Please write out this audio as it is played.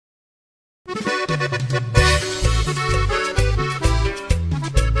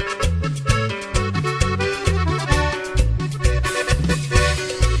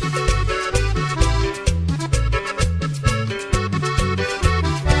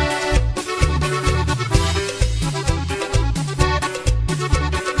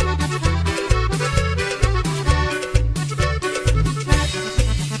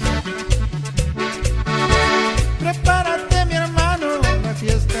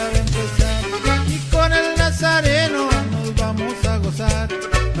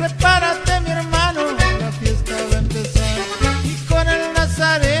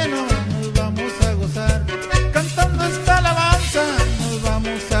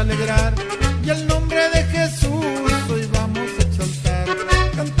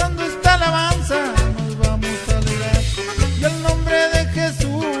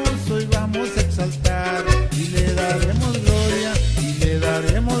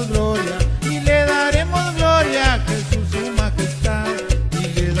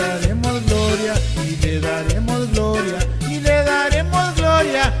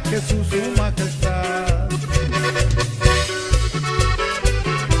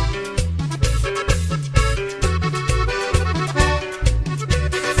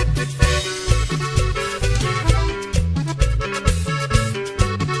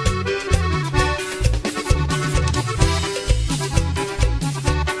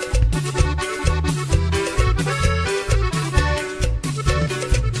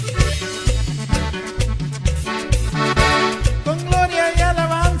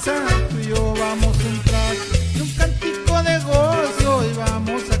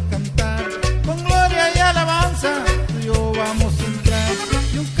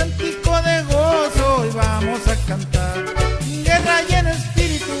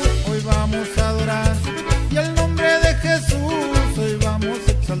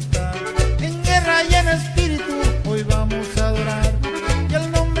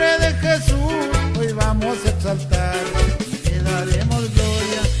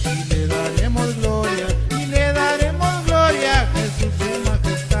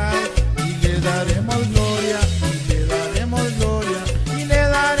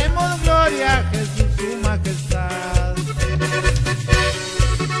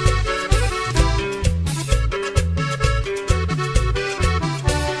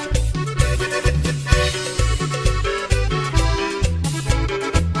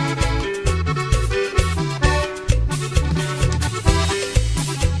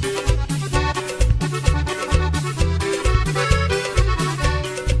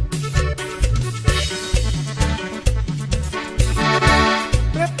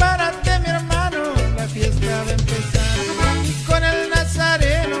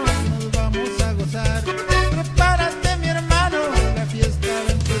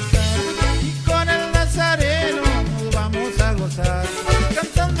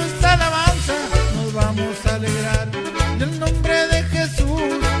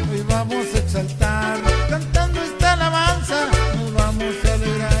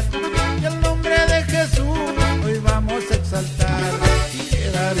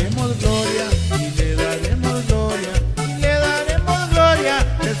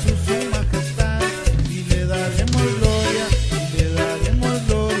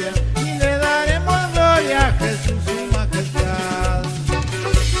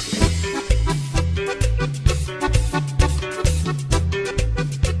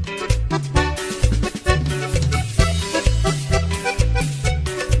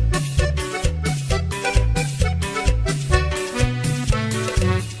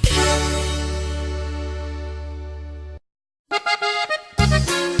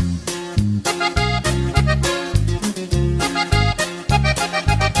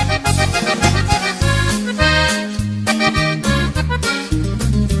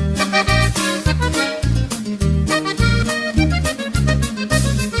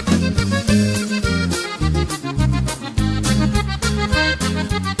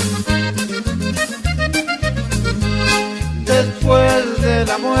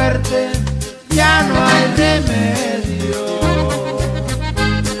ya no hay remedio.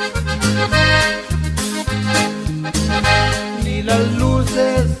 Ni las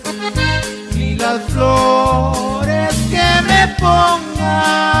luces, ni las flores que me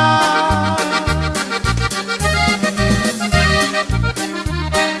pongan.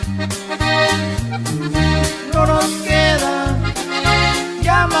 No nos queda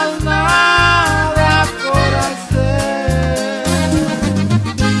ya más nada por hacer.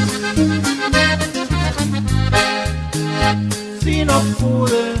 Si no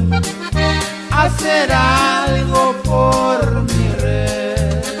pude hacer algo por mi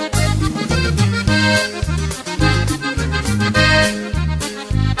red,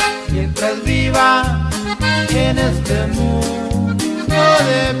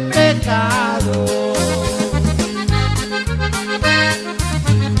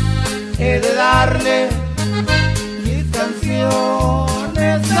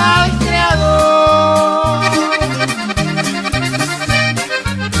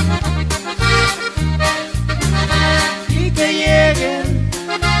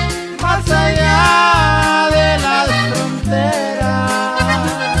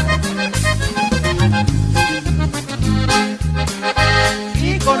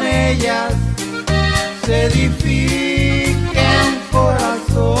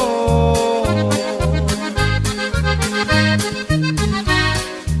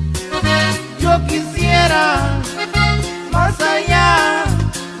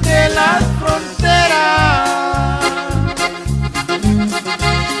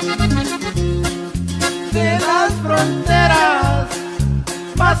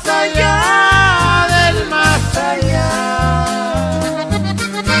 más allá del más allá.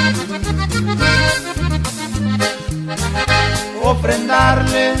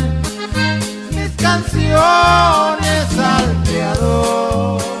 Ofrendarle mis canciones al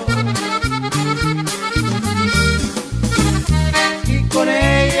Creador y con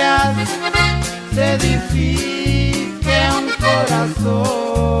ellas se edifique un corazón.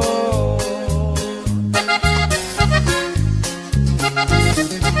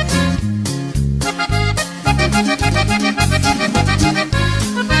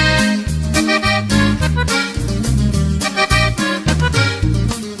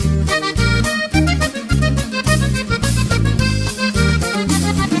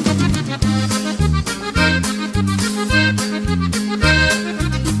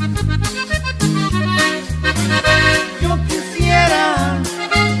 Yo quisiera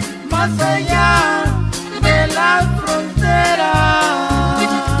más allá de las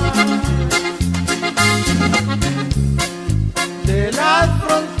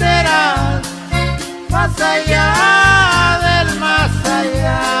fronteras, más allá del más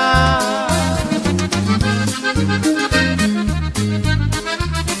allá.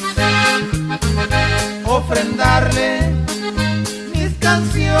 Ofrendarle mis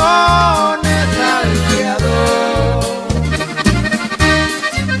canciones al Creador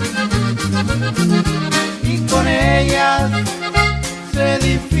y con ellas se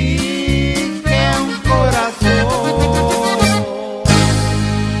edifique un corazón.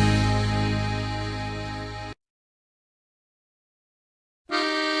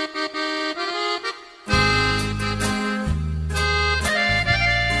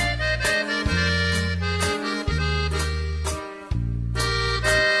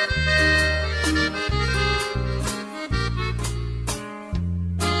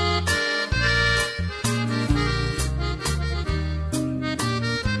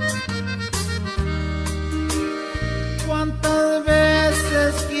 ¿Cuántas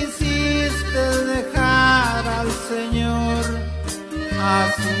veces quisiste dejar al Señor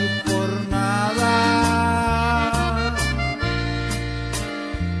así por nada?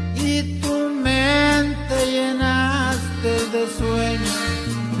 Y tu mente llenaste de sueños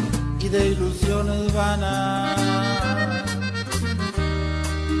y de ilusiones vanas.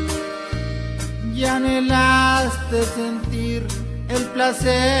 Y anhelaste sentir el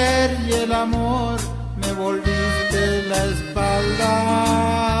placer y el amor, me volviste la espalda.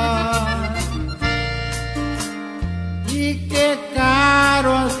 Y qué caro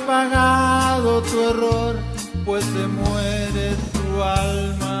has pagado tu error, pues se muere tu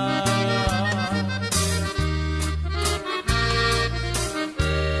alma.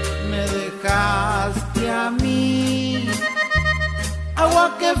 Me dejaste a mí,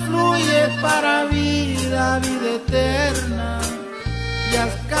 agua que fluye para vida, vida eterna, y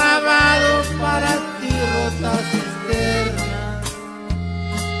has cavado para ti rotas cisternas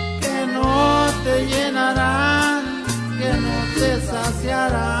que no te llenarán, que no te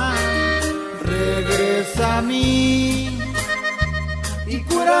saciarán. Regresa a mí y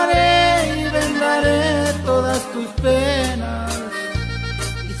curaré y vendaré todas tus penas,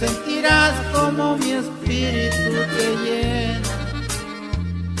 y sentirás como mi espíritu te llena.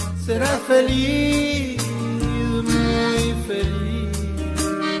 Serás feliz, muy feliz.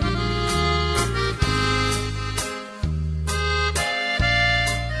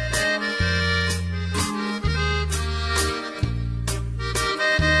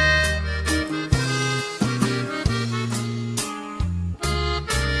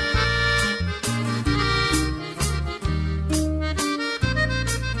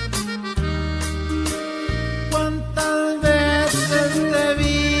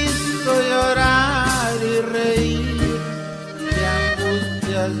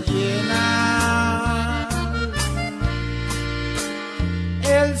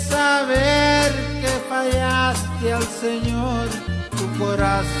 El saber que fallaste al Señor, tu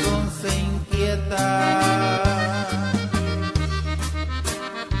corazón se inquieta.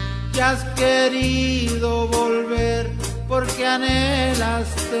 Y has querido volver porque anhelas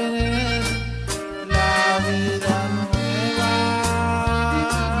tener la vida nueva,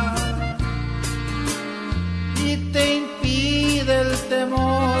 y te impide el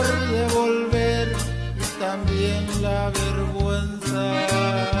temor de volver y también la vergüenza.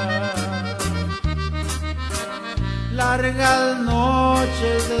 Largas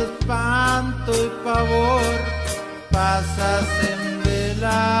noches de espanto y pavor pasas en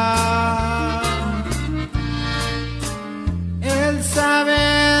vela. El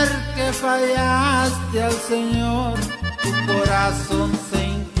saber que fallaste al Señor, tu corazón se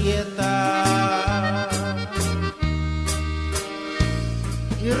inquieta.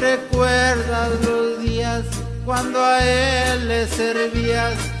 Y cuando a él le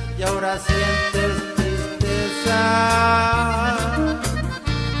servías y ahora sientes tristeza.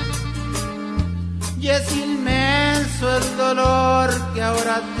 Y es inmenso el dolor que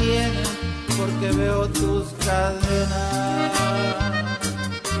ahora tienes porque veo tus cadenas.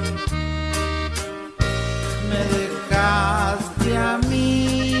 Me dejaste a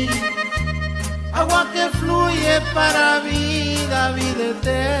mí, agua que fluye para vida, vida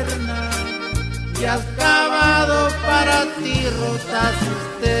eterna, y has cavado para ti rotas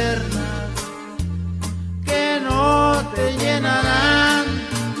cisternas que no te llenarán,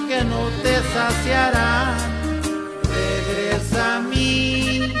 que no te saciarán. Regresa a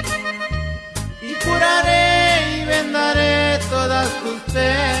mí y curaré y vendaré todas tus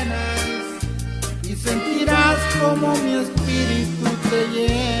penas, y sentirás como mi espíritu te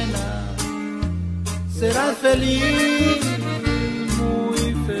llena. Serás feliz,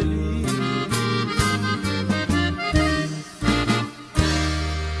 muy feliz.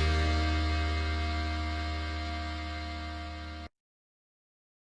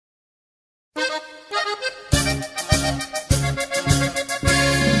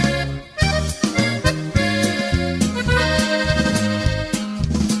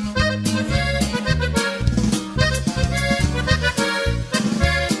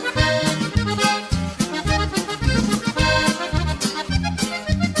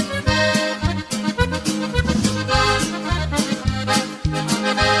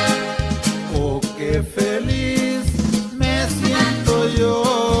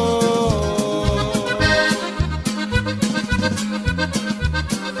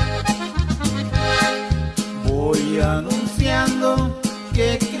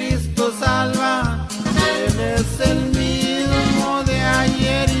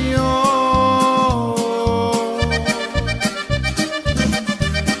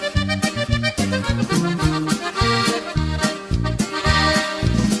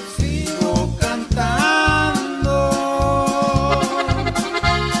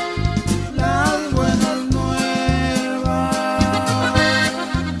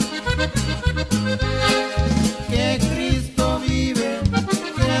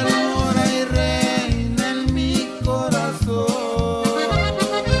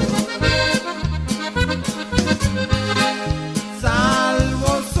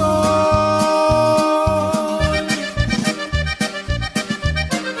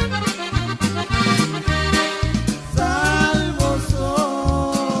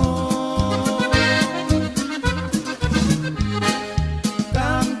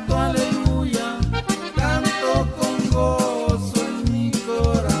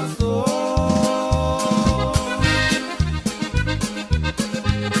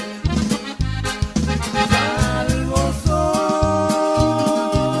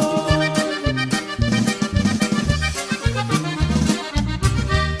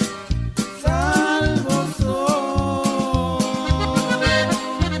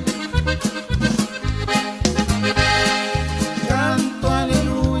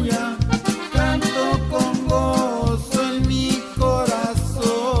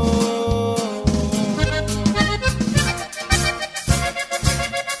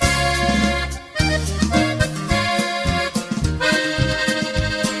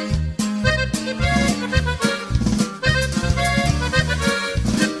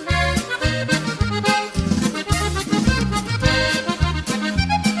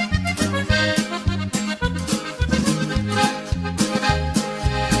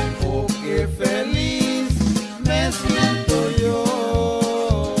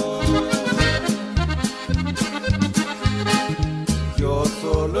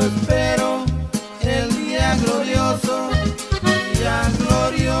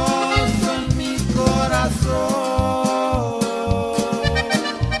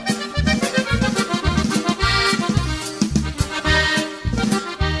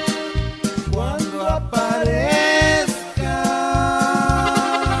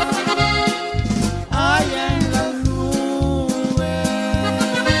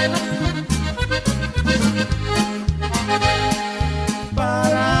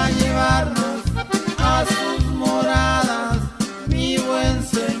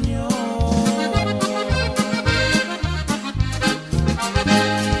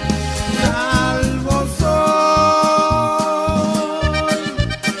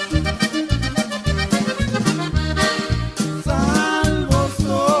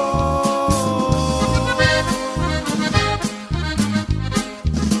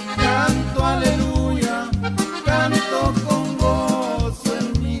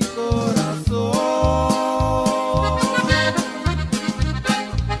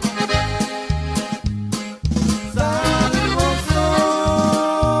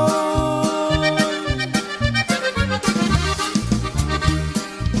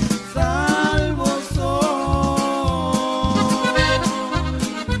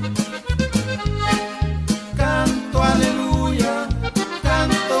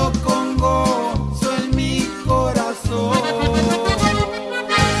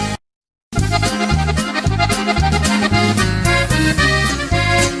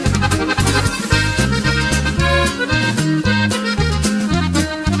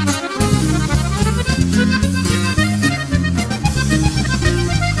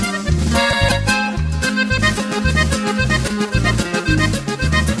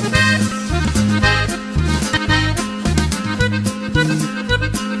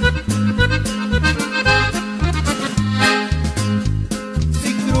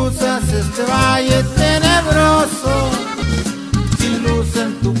 cruzas este valle tenebroso, sin luz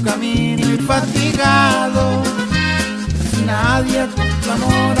en tu camino y fatigado, si nadie a tu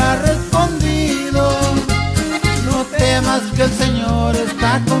clamor ha respondido, no temas que el Señor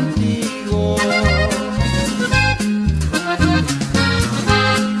está contigo.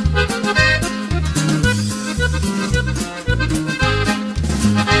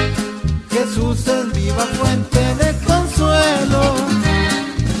 Jesús es viva fuente de consuelo,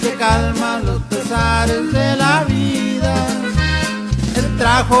 que calma los pesares de la vida. Él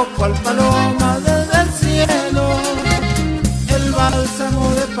trajo cual paloma desde el cielo, el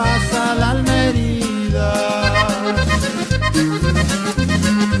bálsamo de paz a la alma herida.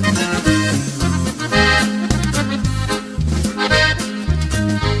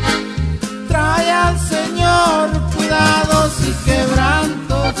 Trae al Señor cuidados y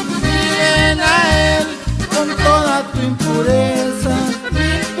quebrantos, ven a Él con toda tu impureza,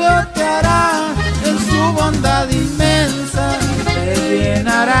 limpio te hará en su bondad inmensa, te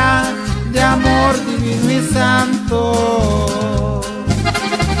llenará de amor divino y santo.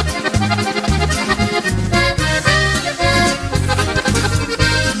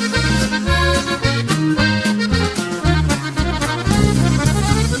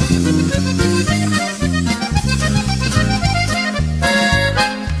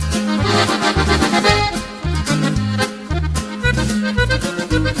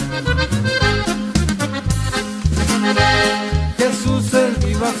 Jesús es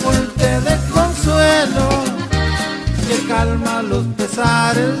viva fuente de consuelo, que calma los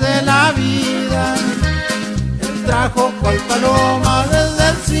pesares de la vida. Él trajo cual paloma desde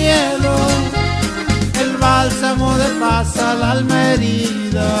el cielo, el bálsamo de paz al alma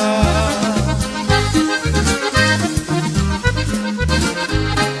herida.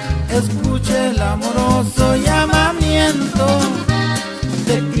 Escuche el amoroso llamamiento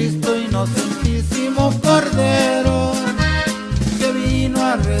de Cristo inocentísimo Cordero, que vino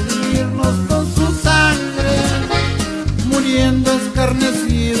a redimirnos con su sangre, muriendo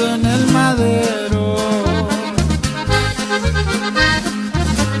escarnecido en el madero.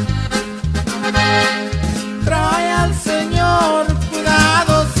 Trae al Señor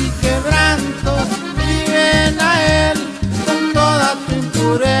cuidados y quebrantos, y ven a Él con toda tu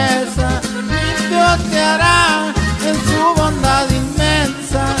impureza, limpio te hará en su bondad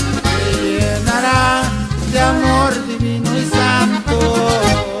inmensa, te llenará de amor divino y santo.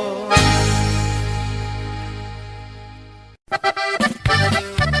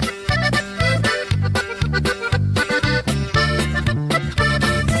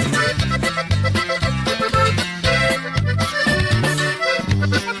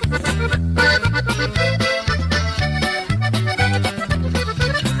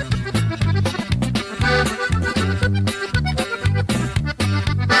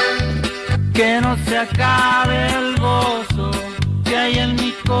 Que no se acabe el gozo que hay en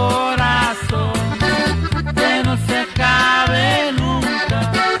mi corazón, que no se acabe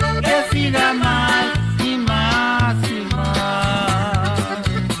nunca, que siga más y más y más.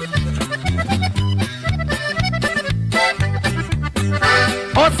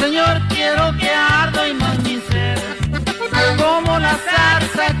 Oh Señor, quiero que arda y más mi ser, como la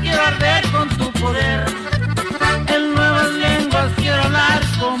zarza quiero arder con tu poder. En nuevas lenguas quiero hablar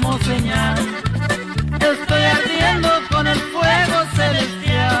como señal, estoy ardiendo con el fuego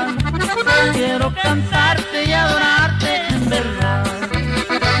celestial. Quiero cantarte y adorarte en verdad,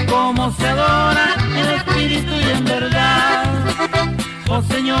 como se adora en espíritu y en verdad. Oh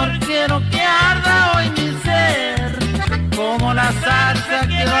Señor, quiero que arda hoy mi ser, como la zarza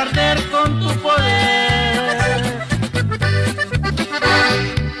quiero arder con tu poder.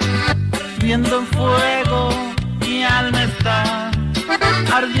 Ardiendo en fuego mi alma está,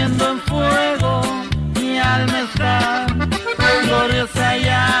 ardiendo en fuego mi alma está, gloriosa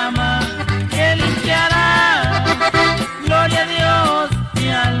llama que limpiará, gloria a Dios, mi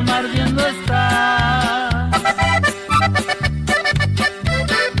alma ardiendo está.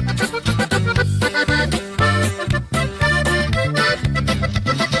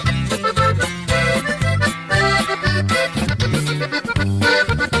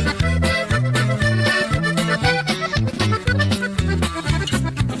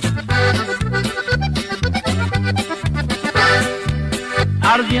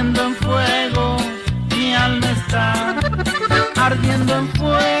 Ardiendo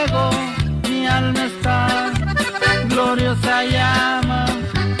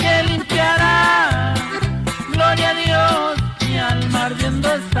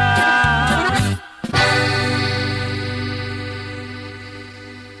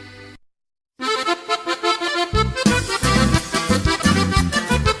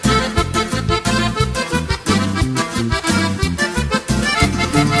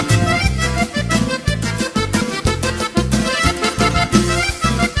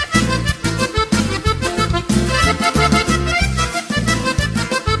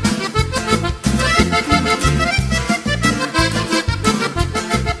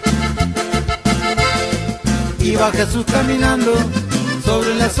Iba Jesús caminando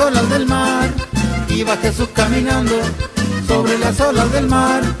sobre las olas del mar. Iba Jesús caminando sobre las olas del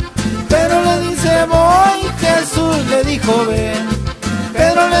mar. Pedro le dice voy, Jesús le dijo ven.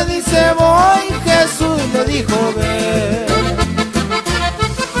 Pedro le dice voy, Jesús le dijo ven.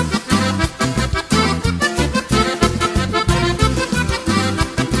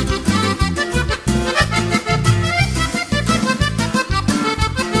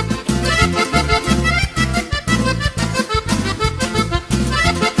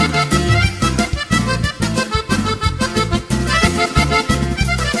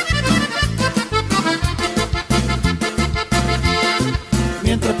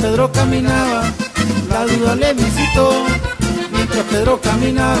 Pedro caminaba, la duda le visitó. Mientras Pedro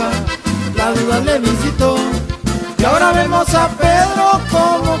caminaba, la duda le visitó. Y ahora vemos a Pedro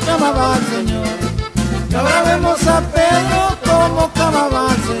como clamaba al Señor. Y ahora vemos a Pedro como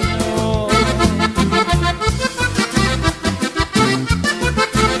clamaba al Señor.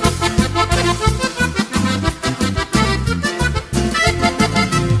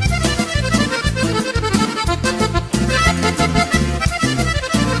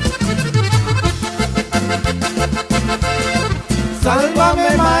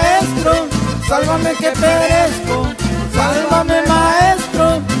 Sálvame maestro, sálvame que perezco. Sálvame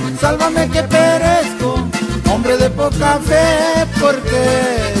maestro, sálvame que perezco. Hombre de poca fe, ¿por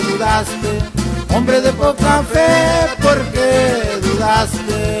qué dudaste? Hombre de poca fe, ¿por qué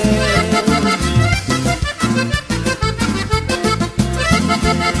dudaste?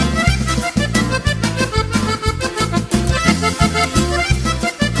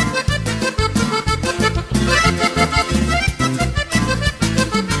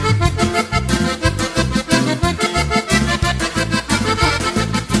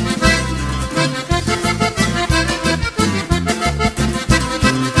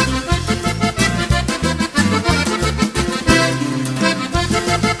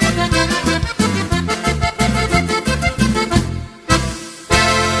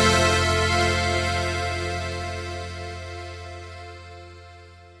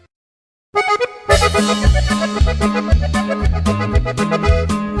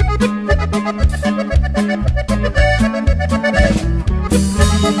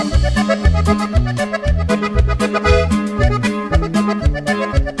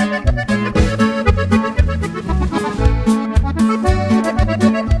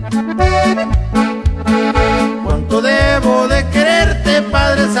 Cuánto debo de quererte,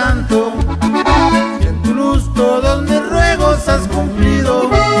 Padre Santo, y en tu luz todos mis ruegos has cumplido.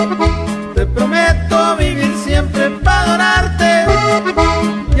 Te prometo vivir siempre para adorarte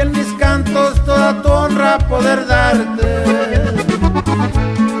y en mis cantos toda tu honra poder darte.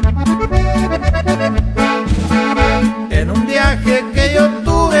 En un viaje que yo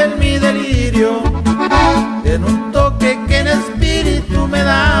tuve en mi delirio, en un toque que en espíritu me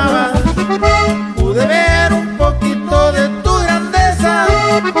dabas, pude ver un poquito de tu grandeza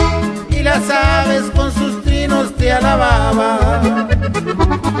y las aves con sus trinos te alababan.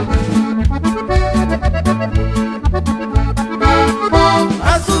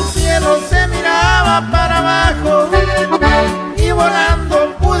 Azul cielo se miraba para abajo y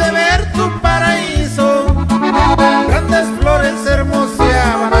volando pude ver tu paraíso. Grandes flores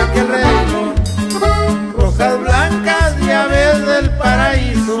hermoseaban aquel reino, rojas, blancas y aves del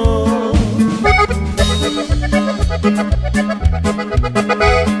paraíso.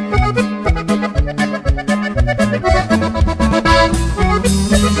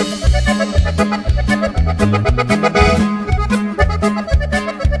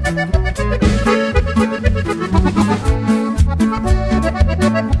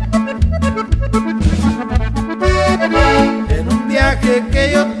 En un viaje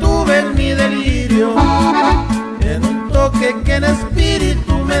que yo tuve en mi delirio, en un toque que en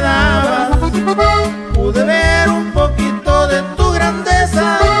espíritu me dabas, pude ver un poquito de tu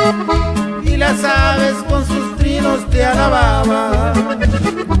grandeza y las aves con sus trinos te alababan.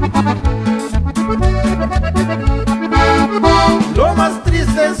 Lo más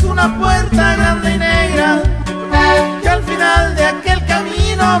triste es una puerta grande y negra que al final de aquel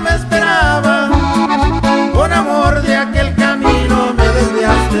camino me esperaba.